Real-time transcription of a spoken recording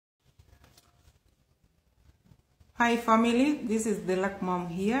Hi family, this is the Luck Mom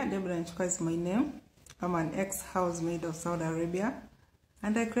here. Deborah is my name. I'm an ex-housemaid of Saudi Arabia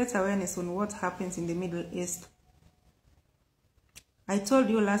and I create awareness on what happens in the Middle East. I told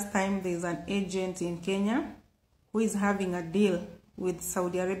you last time there is an agent in Kenya who is having a deal with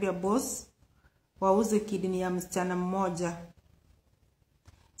Saudi Arabia boss wauze kidney ya msichana mmoja.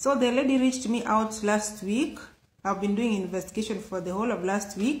 So the lady reached me out last week. I've been doing investigation for the whole of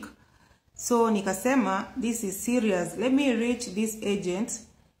last week. So nikasema, this is serious. Let me reach this agent.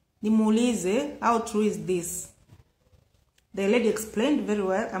 Nimuulize, how true is this? The lady explained very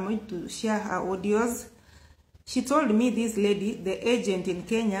well. I'm going to share her audios. She told me this lady, the agent in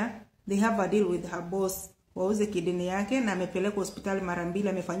Kenya, they have a deal with her boss. Wauze kidney yake na amepelekwa hospitali mara mbili,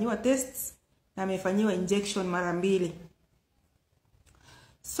 amefanyiwa tests na amefanyiwa injection mara mbili.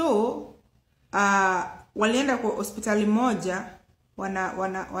 So, walienda kwa hospitali moja,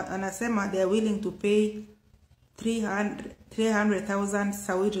 wanasema they are willing to pay 300,000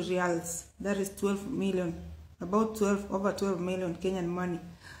 Saudi riyals. That is 12 million. About over 12 million Kenyan money.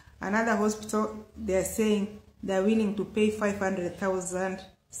 Another hospital, they are saying they are willing to pay 500,000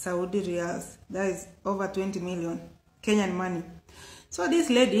 Saudi riyals. That is over 20 million Kenyan money. So this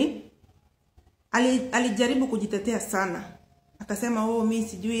lady alijaribu kujitetea sana. Akasema, oh, mimi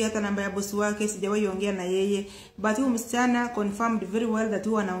sijui hata namba ya boss wake, sijawahi ongea na yeye. But huyu msichana confirmed very well that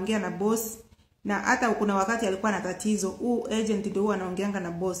huwa anaongea na boss. Na hata kuna wakati alikuwa na tatizo, huyu agent ndio huwa anaongeanga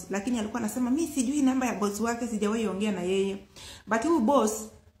na boss. Lakini alikuwa anasema, mimi sijui namba ya boss wake, sijawahi ongea na yeye. But huyu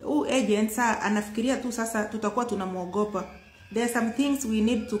boss, huyu agent saa anafikiria tu sasa tutakuwa tunamuogopa. There are some things we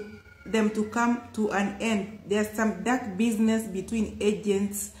need them to come to an end. There's some dark business between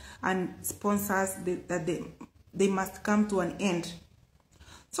agents and sponsors that they must come to an end.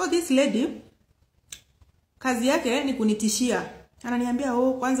 So this lady, kazi yake ni kunitishia. Ananiambia,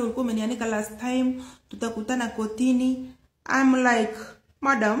 oh, kwanza ulikuwa umenianika last time, tutakutana kotini. I'm like,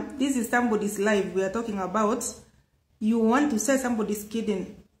 madam, this is somebody's life we are talking about. You want to say somebody's kidding.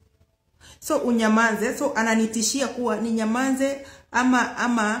 So unyamanze. So ananitishia kuwa ni nyamanze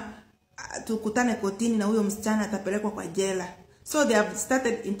ama tukutane kotini na huyo msichana atapelekwa kwa jela. So they have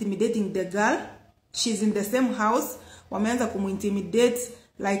started intimidating the girl. She's in the same house. Wameanza kumintimidate,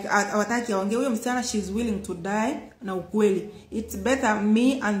 like awataki aongee huyo msichana, she's willing to die na ukweli. It's better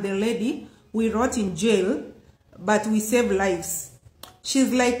me and the lady we rot in jail but we save lives.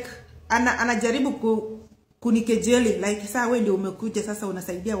 She's like anajaribu kunikejeli, like saa wewe ndio umekuja sasa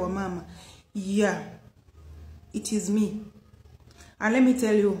unasaidia wamama. Yeah, it is me. And let me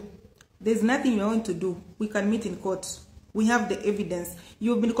tell you, there's nothing you're going to do. We can meet in court. We have the evidence.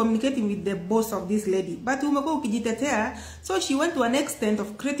 You've been communicating with the boss of this lady. But umekuwa ukijitetea. So she went to an extent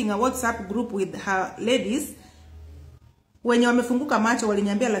of creating a WhatsApp group with her ladies. When wamefunguka macho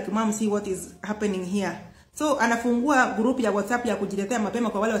waliniambia, like, mom, see what is happening here. So anafungua group ya WhatsApp ya kujitetea mapema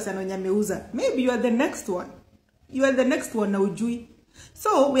kwa wale wasichana wenye ameuza. Maybe you are the next one. You are the next one na ujui.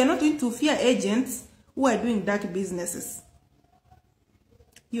 So we are not going to fear agents who are doing dark businesses.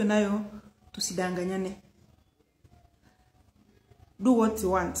 Hiyo nayo tusidanganyane. Do what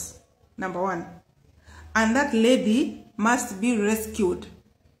you want, number one. And that lady must be rescued.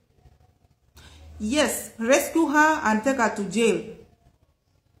 Yes, rescue her and take her to jail.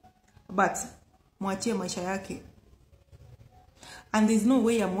 But mwachie maisha yake. And there's no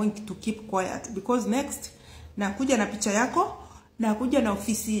way I'm going to keep quiet. Because next, nakuja na picha yako, nakuja na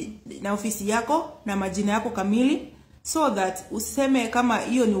ofisi yako, na majina yako kamili. So that useme kama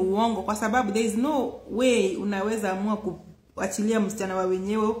hiyo ni uongo. Kwa sababu there is no way unaweza amua kuachilia msichana wa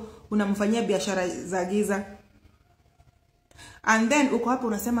wenyewe, unamfanyia biashara za giza. And then uko hapo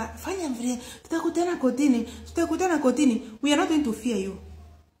unasema, fanya vile, tutakutana kotini. We are not going to fear you.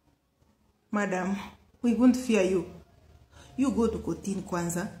 Madam, we won't fear you. You go to kotini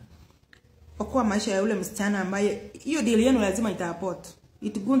kwanza. Okoa maisha ya ule msichana ambaye hiyo deal yenu lazima itaapot.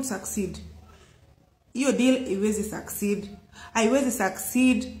 It won't succeed. Hiyo deal iwezi succeed. Haiwezi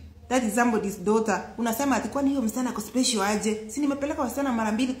succeed. That is somebody's daughter. Unasema ati kwani hiyo msichana ako special aje? Si nimepeleka wasichana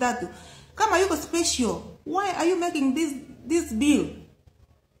mara 2-3. Kama yuko special, why are you making this deal?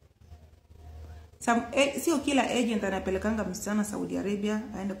 Sio kila agent anapelekanga msichana Saudi Arabia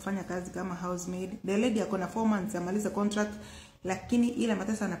aende kufanya kazi kama housemaid. The lady akona 4 months amaliza contract, lakini ile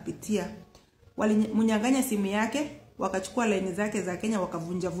mateso anapitia. Walimunyanganya simu yake, wakachukua line zake za Kenya,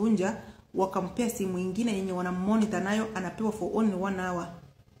 wakavunja, wakampea simu nyingine yenye wanamonitor nayo, anapewa for only 1 hour.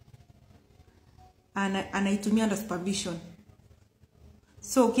 Anaitumia under supervision.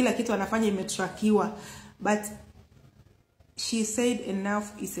 So kila kitu anafanya imetrakiwa. But she said enough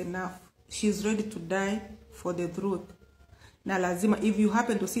is enough. She's ready to die for the truth. na lazima, if you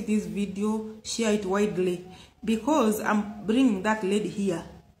happen to see this video, share it widely, because I'm bringing that lady here.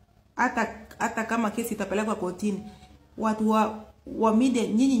 Hata kama kesi itapelekwa kotini, watu wa media,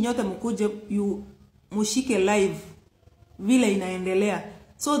 nyinyi nyote mkuje mushike live vile inaendelea,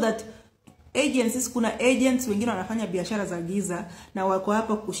 so that agencies, kuna agents wengine wanafanya biashara za giza na wako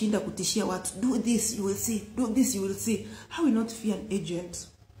hapa kushinda kutishia watu, do this you will see, do this you will see. I will not fear an agent.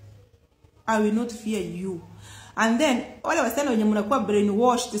 I will not fear you. And then wale wasichana wenye mnakuwa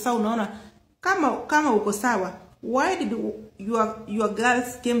brainwashed, sasa unaona kama uko sawa, why did your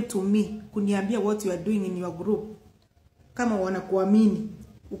girls came to me kuniambia what you are doing in your group? Kama wanakuamini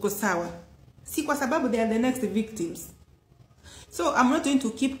uko sawa, si kwa sababu they are the next victims. So I'm not going to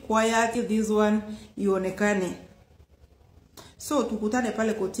keep quiet till this one ionekane. So tukutane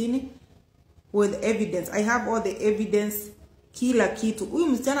pale kotini with evidence. I have all the evidence, kila kitu. Huyu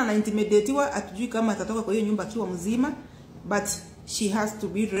msichana na intimidatiwa, atujui kama atatoka kwa hiyo nyumba akiwa mzima, but she has to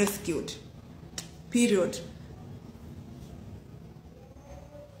be rescued. Period.